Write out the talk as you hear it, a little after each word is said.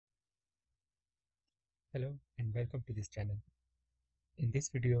Hello and welcome to this channel. In this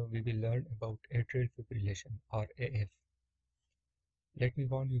video, we will learn about atrial fibrillation or AF. Let me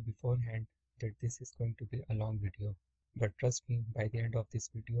warn you beforehand that this is going to be a long video. But trust me, by the end of this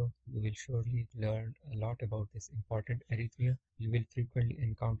video, you will surely learn a lot about this important arrhythmia you will frequently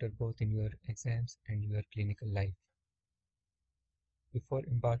encounter both in your exams and your clinical life. Before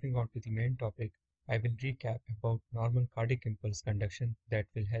embarking onto the main topic, I will recap about normal cardiac impulse conduction that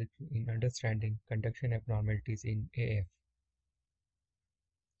will help you in understanding conduction abnormalities in AF.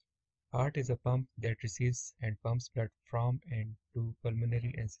 Heart is a pump that receives and pumps blood from and to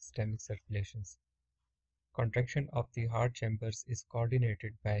pulmonary and systemic circulations. Contraction of the heart chambers is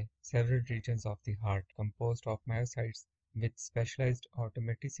coordinated by several regions of the heart composed of myocytes with specialized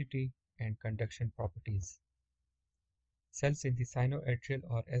automaticity and conduction properties. Cells in the sinoatrial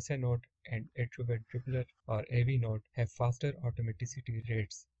or SA node and atrioventricular or AV node have faster automaticity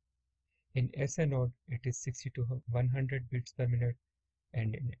rates. In SA node, it is 60 to 100 beats per minute,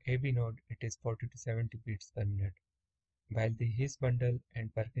 and in AV node it is 40 to 70 beats per minute, while the His bundle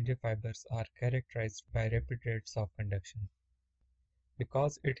and Purkinje fibers are characterized by rapid rates of conduction.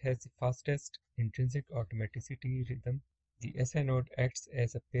 Because it has the fastest intrinsic automaticity rhythm, the SA node acts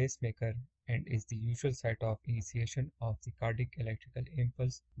as a pacemaker and is the usual site of initiation of the cardiac electrical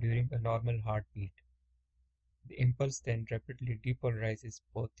impulse during a normal heartbeat. The impulse then rapidly depolarizes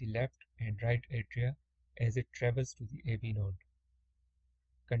both the left and right atria as it travels to the AV node.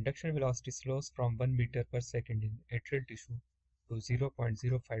 Conduction velocity slows from 1 meter per second in atrial tissue to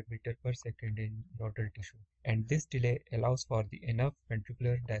 0.05 meter per second in nodal tissue, and this delay allows for the enough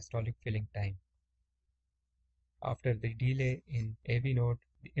ventricular diastolic filling time. After the delay in AV node,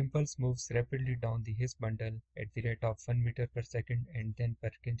 the impulse moves rapidly down the His bundle at the rate of 1 meter per second and then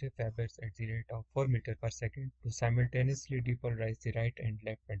Purkinje fibers at the rate of 4 meter per second to simultaneously depolarize the right and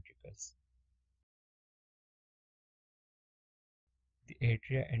left ventricles. The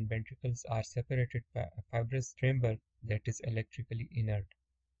atria and ventricles are separated by a fibrous framework that is electrically inert.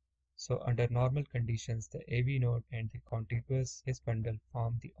 So under normal conditions, the AV node and the contiguous His bundle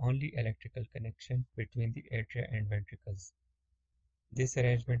form the only electrical connection between the atria and ventricles. This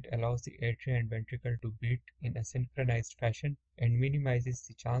arrangement allows the atria and ventricle to beat in a synchronized fashion and minimizes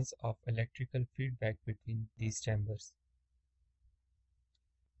the chance of electrical feedback between these chambers.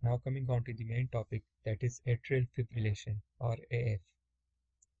 Now coming on to the main topic, that is atrial fibrillation or AF.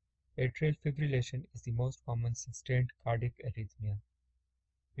 Atrial fibrillation is the most common sustained cardiac arrhythmia.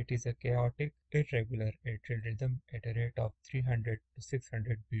 It is a chaotic, irregular atrial rhythm at a rate of 300 to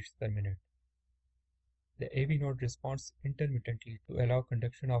 600 beats per minute. The AV node responds intermittently to allow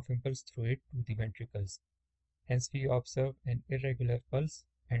conduction of impulse through it to the ventricles. Hence we observe an irregular pulse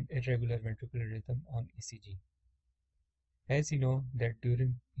and irregular ventricular rhythm on ECG. As you know that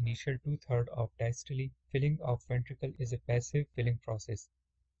during initial two-thirds of diastole, filling of ventricle is a passive filling process,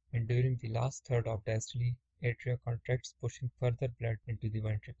 and during the last third of diastole, atria contracts, pushing further blood into the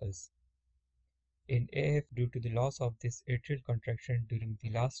ventricles. In AF, due to the loss of this atrial contraction during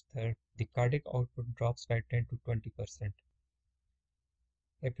the last third, the cardiac output drops by 10 to 20%.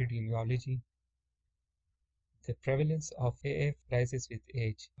 Epidemiology. The prevalence of AF rises with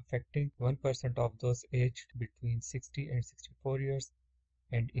age, affecting 1% of those aged between 60 and 64 years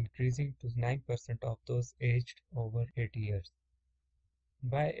and increasing to 9% of those aged over 80 years.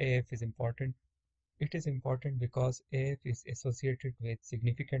 Why AF is important? It is important because AF is associated with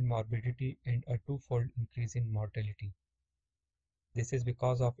significant morbidity and a twofold increase in mortality. This is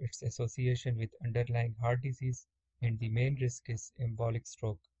because of its association with underlying heart disease, and the main risk is embolic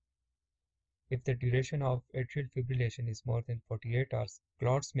stroke. If the duration of atrial fibrillation is more than 48 hours,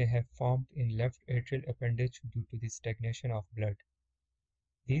 clots may have formed in left atrial appendage due to the stagnation of blood.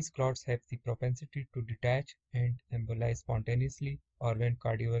 These clots have the propensity to detach and embolize spontaneously or when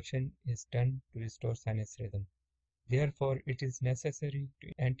cardioversion is done to restore sinus rhythm. Therefore, it is necessary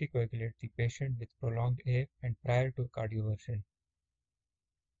to anticoagulate the patient with prolonged AF and prior to cardioversion.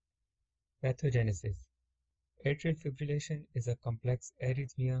 Pathogenesis. Atrial fibrillation is a complex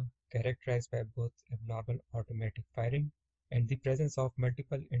arrhythmia characterized by both abnormal automatic firing and the presence of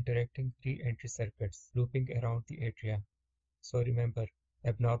multiple interacting re-entry circuits looping around the atria. So remember,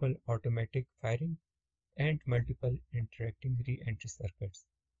 abnormal automatic firing and multiple interacting re-entry circuits.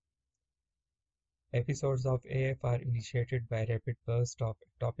 Episodes of AF are initiated by rapid bursts of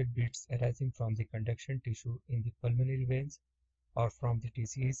ectopic beats arising from the conduction tissue in the pulmonary veins or from the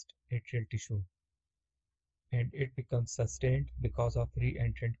diseased atrial tissue, and it becomes sustained because of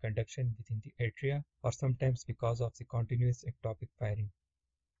re-entrant conduction within the atria or sometimes because of the continuous ectopic firing.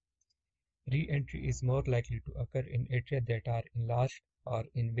 Re-entry is more likely to occur in atria that are enlarged or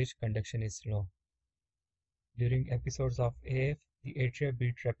in which conduction is low. During episodes of AF, the atria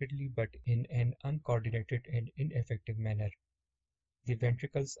beat rapidly but in an uncoordinated and ineffective manner. The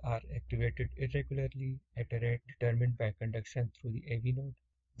ventricles are activated irregularly at a rate determined by conduction through the AV node.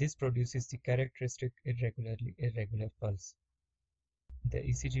 This produces the characteristic irregular pulse. The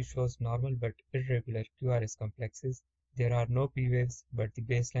ECG shows normal but irregular QRS complexes. There are no P waves, but the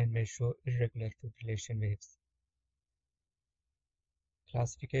baseline may show irregular fibrillation waves.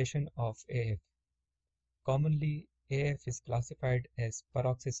 Classification of AF. Commonly, AF is classified as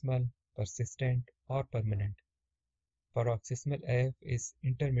paroxysmal, persistent, or permanent. Paroxysmal AF is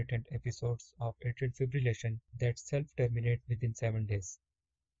intermittent episodes of atrial fibrillation that self-terminate within 7 days.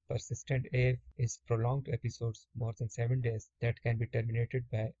 Persistent AF is prolonged episodes more than 7 days that can be terminated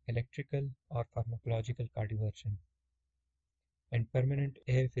by electrical or pharmacological cardioversion. And permanent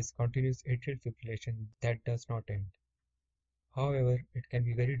AF is continuous atrial fibrillation that does not end. However, it can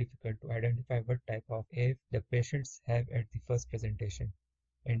be very difficult to identify what type of AF the patients have at the first presentation,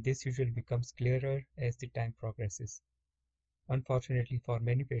 and this usually becomes clearer as the time progresses. Unfortunately for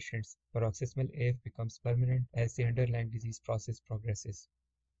many patients, paroxysmal AF becomes permanent as the underlying disease process progresses.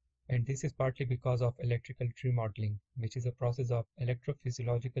 And this is partly because of electrical remodeling, which is a process of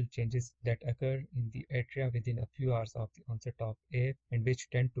electrophysiological changes that occur in the atria within a few hours of the onset of AF and which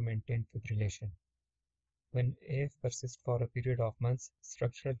tend to maintain fibrillation. When AF persists for a period of months,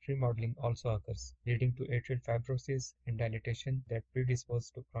 structural remodeling also occurs, leading to atrial fibrosis and dilatation that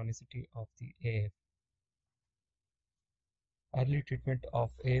predispose to chronicity of the AF. Early treatment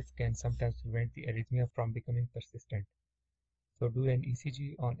of AF can sometimes prevent the arrhythmia from becoming persistent. So do an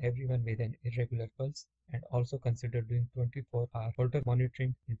ECG on everyone with an irregular pulse, and also consider doing 24-hour Holter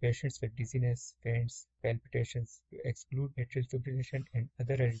monitoring in patients with dizziness, faints, palpitations to exclude atrial fibrillation and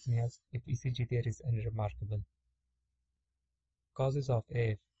other arrhythmias if ECG there is unremarkable. Causes of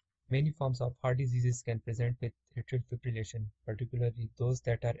AF. Many forms of heart diseases can present with atrial fibrillation, particularly those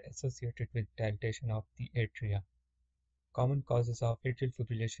that are associated with dilatation of the atria. Common causes of atrial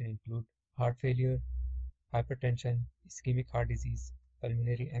fibrillation include heart failure, hypertension, ischemic heart disease,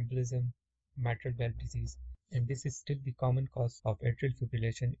 pulmonary embolism, mitral valve disease, and this is still the common cause of atrial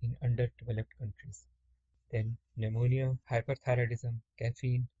fibrillation in underdeveloped countries. Then pneumonia, hyperthyroidism,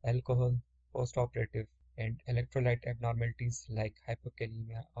 caffeine, alcohol, postoperative, and electrolyte abnormalities like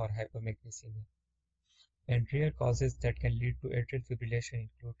hypokalemia or hypomagnesemia. And rare causes that can lead to atrial fibrillation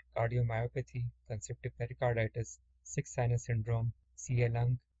include cardiomyopathy, constrictive pericarditis, sixth sinus syndrome, CA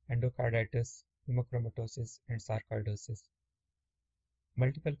lung, endocarditis, hemochromatosis, and sarcoidosis.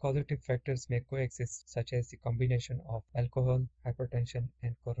 Multiple causative factors may coexist, such as the combination of alcohol, hypertension,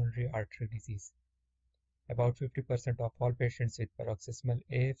 and coronary artery disease. About 50% of all patients with paroxysmal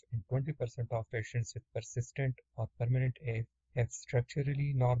AF and 20% of patients with persistent or permanent AF have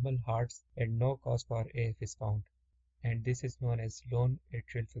structurally normal hearts and no cause for AF is found, and this is known as lone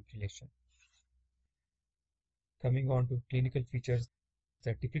atrial fibrillation. Coming on to clinical features,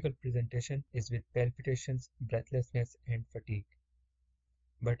 the typical presentation is with palpitations, breathlessness, and fatigue.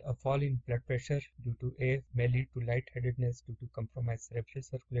 But a fall in blood pressure due to AF may lead to lightheadedness due to compromised cerebral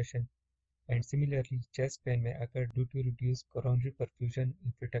circulation, and similarly, chest pain may occur due to reduced coronary perfusion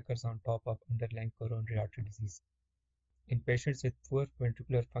if it occurs on top of underlying coronary artery disease. In patients with poor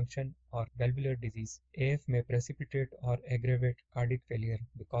ventricular function or valvular disease, AF may precipitate or aggravate cardiac failure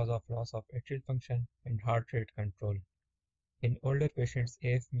because of loss of atrial function and heart rate control. In older patients,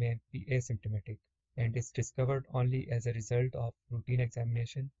 AF may be asymptomatic and is discovered only as a result of routine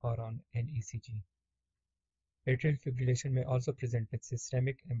examination or on an ECG. Atrial fibrillation may also present with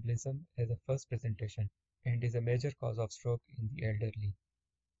systemic embolism as a first presentation and is a major cause of stroke in the elderly.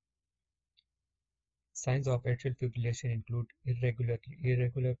 Signs of atrial fibrillation include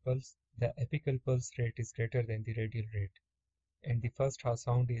irregular pulse. The apical pulse rate is greater than the radial rate, and the first half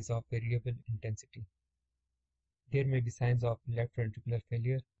sound is of variable intensity. There may be signs of left ventricular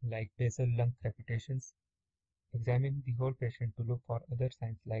failure, like basal lung crepitations. Examine the whole patient to look for other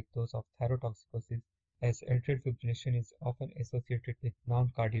signs like those of thyrotoxicosis, as atrial fibrillation is often associated with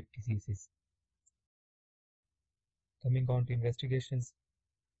non-cardiac diseases. Coming on to investigations,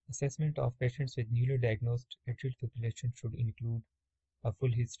 assessment of patients with newly diagnosed atrial fibrillation should include a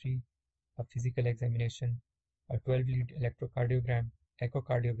full history, a physical examination, a 12-lead electrocardiogram,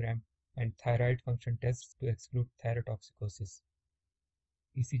 echocardiogram, and thyroid function tests to exclude thyrotoxicosis.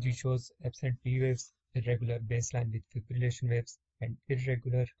 ECG shows absent P waves, irregular baseline with fibrillation waves, and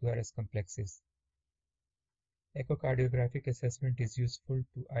irregular QRS complexes. Echocardiographic assessment is useful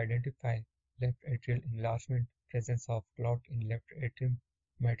to identify left atrial enlargement, presence of clot in left atrium,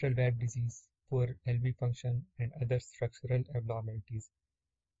 mitral valve disease, poor LV function, and other structural abnormalities.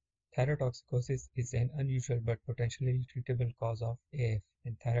 Thyrotoxicosis is an unusual but potentially treatable cause of AF,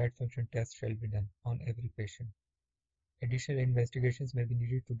 and thyroid function tests shall be done on every patient. Additional investigations may be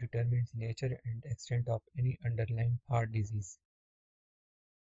needed to determine the nature and extent of any underlying heart disease.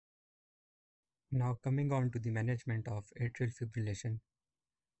 Now coming on to the management of atrial fibrillation.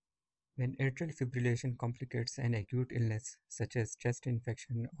 When atrial fibrillation complicates an acute illness such as chest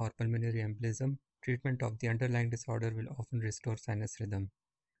infection or pulmonary embolism, treatment of the underlying disorder will often restore sinus rhythm.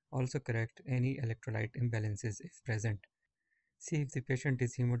 Also correct any electrolyte imbalances if present. See if the patient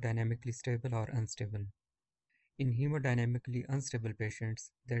is hemodynamically stable or unstable. In hemodynamically unstable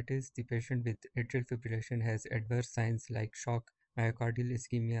patients, that is, the patient with atrial fibrillation has adverse signs like shock, myocardial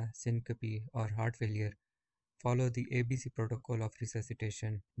ischemia, syncope, or heart failure, follow the ABC protocol of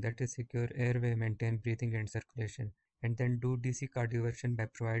resuscitation, that is, secure airway, maintain breathing and circulation, and then do DC cardioversion by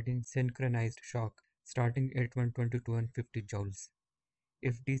providing synchronized shock starting at 120 to 150 joules.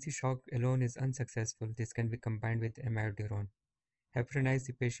 If DC shock alone is unsuccessful, this can be combined with amiodarone. Heparinize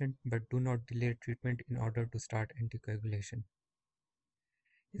the patient, but do not delay treatment in order to start anticoagulation.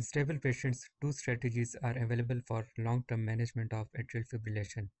 In stable patients, two strategies are available for long-term management of atrial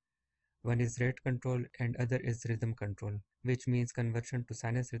fibrillation. One is rate control and other is rhythm control, which means conversion to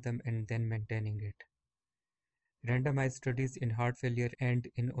sinus rhythm and then maintaining it. Randomized studies in heart failure and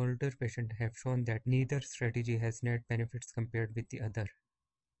in older patients have shown that neither strategy has net benefits compared with the other.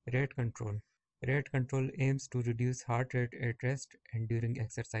 Rate control. Rate control aims to reduce heart rate at rest and during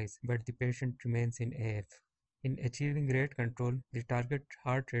exercise, but the patient remains in AF. In achieving rate control, the target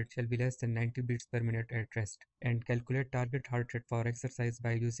heart rate shall be less than 90 beats per minute at rest, and calculate target heart rate for exercise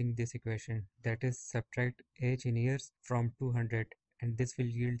by using this equation, that is, subtract h in years from 200, and this will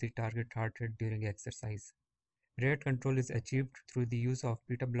yield the target heart rate during exercise. Rate control is achieved through the use of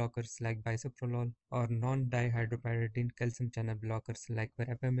beta blockers like bisoprolol or non-dihydropyridine calcium channel blockers like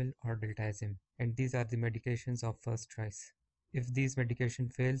verapamil or diltiazem, and these are the medications of first choice. If these medication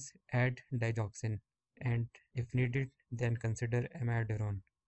fails, add digoxin, and if needed, then consider amiodarone.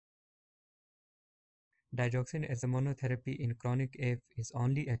 Digoxin as a monotherapy in chronic AF is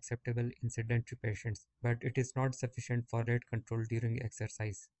only acceptable in sedentary patients, but it is not sufficient for rate control during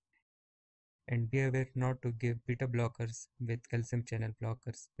exercise. And be aware not to give beta blockers with calcium channel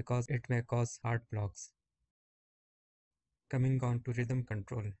blockers because it may cause heart blocks. Coming on to rhythm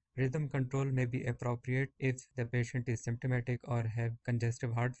control. Rhythm control may be appropriate if the patient is symptomatic or have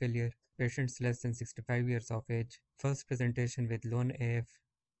congestive heart failure, patients less than 65 years of age, first presentation with lone AF,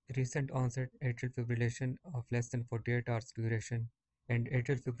 recent onset atrial fibrillation of less than 48 hours duration, and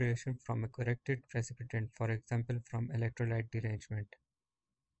atrial fibrillation from a corrected precipitant, for example from electrolyte derangement.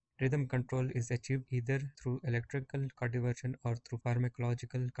 Rhythm control is achieved either through electrical cardioversion or through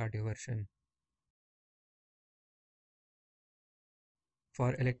pharmacological cardioversion.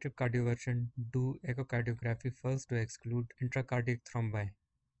 For electric cardioversion, do echocardiography first to exclude intracardiac thrombi.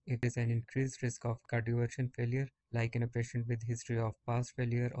 If there is an increased risk of cardioversion failure, like in a patient with history of past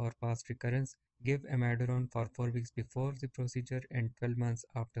failure or past recurrence, give amiodarone for 4 weeks before the procedure and 12 months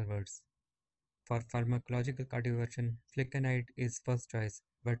afterwards. For pharmacological cardioversion, flecainide is first choice,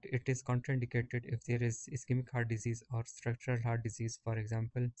 but it is contraindicated if there is ischemic heart disease or structural heart disease, for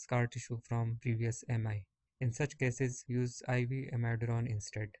example, scar tissue from previous MI. In such cases, use IV amiodarone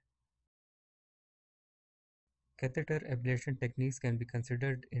instead. Catheter ablation techniques can be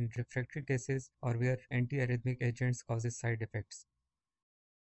considered in refractory cases or where antiarrhythmic agents causes side effects.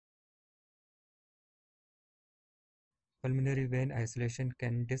 Pulmonary vein isolation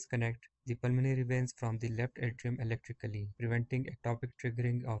can disconnect the pulmonary veins from the left atrium electrically, preventing ectopic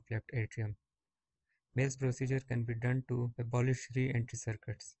triggering of left atrium. Mace procedure can be done to abolish re-entry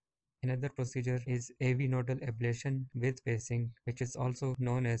circuits. Another procedure is AV nodal ablation with pacing, which is also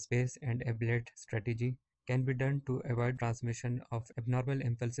known as pace and ablate strategy, can be done to avoid transmission of abnormal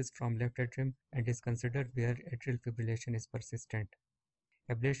impulses from left atrium and is considered where atrial fibrillation is persistent.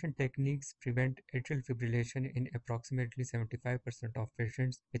 Ablation techniques prevent atrial fibrillation in approximately 75% of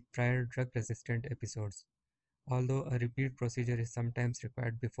patients with prior drug-resistant episodes, although a repeat procedure is sometimes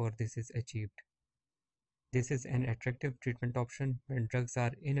required before this is achieved. This is an attractive treatment option when drugs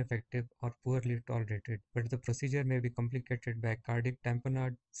are ineffective or poorly tolerated, but the procedure may be complicated by cardiac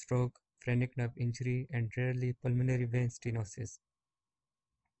tamponade, stroke, phrenic nerve injury, and rarely pulmonary vein stenosis.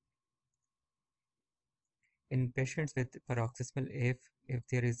 In patients with paroxysmal AF, if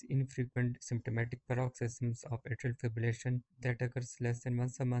there is infrequent symptomatic paroxysms of atrial fibrillation that occurs less than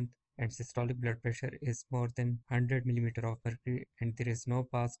once a month and systolic blood pressure is more than 100 mm of mercury and there is no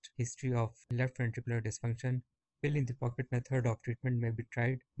past history of left ventricular dysfunction, pill in the pocket method of treatment may be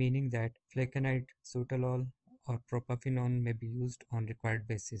tried, meaning that flecainide, sotalol, or propafenone may be used on required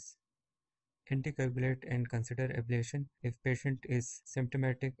basis. Anticoagulate and consider ablation if patient is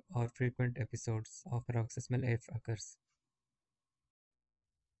symptomatic or frequent episodes of paroxysmal AF occurs.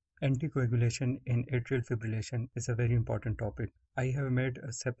 Anticoagulation in atrial fibrillation is a very important topic. I have made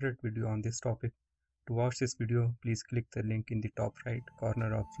a separate video on this topic. To watch this video, please click the link in the top right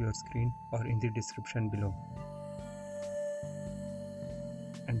corner of your screen or in the description below.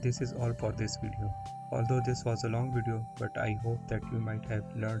 And this is all for this video. Although this was a long video, but I hope that you might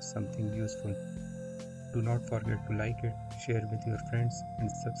have learned something useful. Do not forget to like it, share with your friends and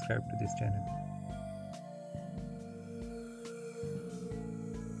subscribe to this channel.